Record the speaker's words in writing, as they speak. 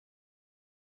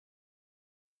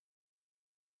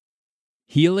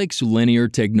Helix Linear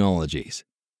Technologies.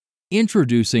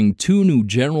 Introducing two new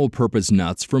general-purpose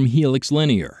nuts from Helix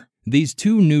Linear. These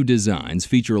two new designs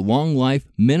feature long life,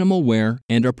 minimal wear,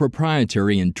 and a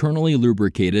proprietary internally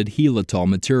lubricated Helitol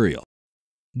material.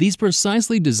 These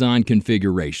precisely designed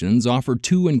configurations offer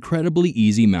two incredibly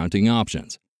easy mounting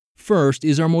options. First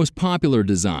is our most popular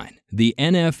design, the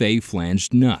NFA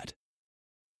flanged nut.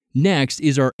 Next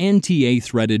is our NTA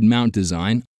threaded mount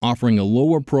design, offering a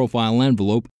lower profile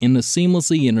envelope and a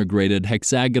seamlessly integrated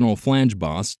hexagonal flange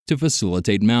boss to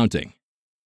facilitate mounting.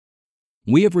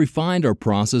 We have refined our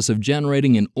process of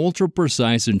generating an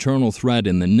ultra-precise internal thread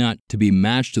in the nut to be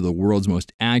matched to the world's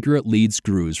most accurate lead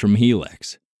screws from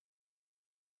Helix.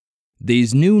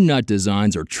 These new nut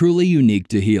designs are truly unique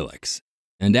to Helix,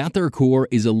 and at their core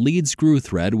is a lead screw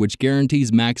thread which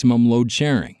guarantees maximum load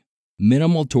sharing,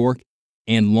 minimal torque,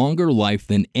 and longer life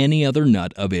than any other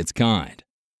nut of its kind.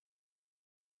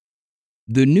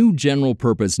 The new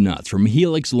general-purpose nuts from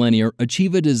Helix Linear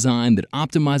achieve a design that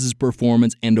optimizes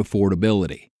performance and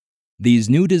affordability. These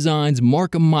new designs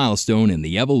mark a milestone in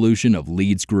the evolution of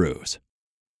lead screws.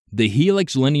 The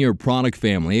Helix Linear product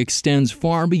family extends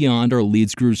far beyond our lead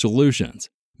screw solutions.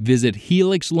 Visit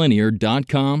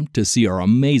helixlinear.com to see our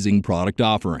amazing product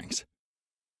offerings.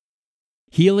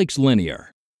 Helix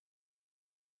Linear.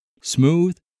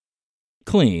 Smooth,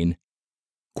 clean,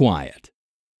 quiet.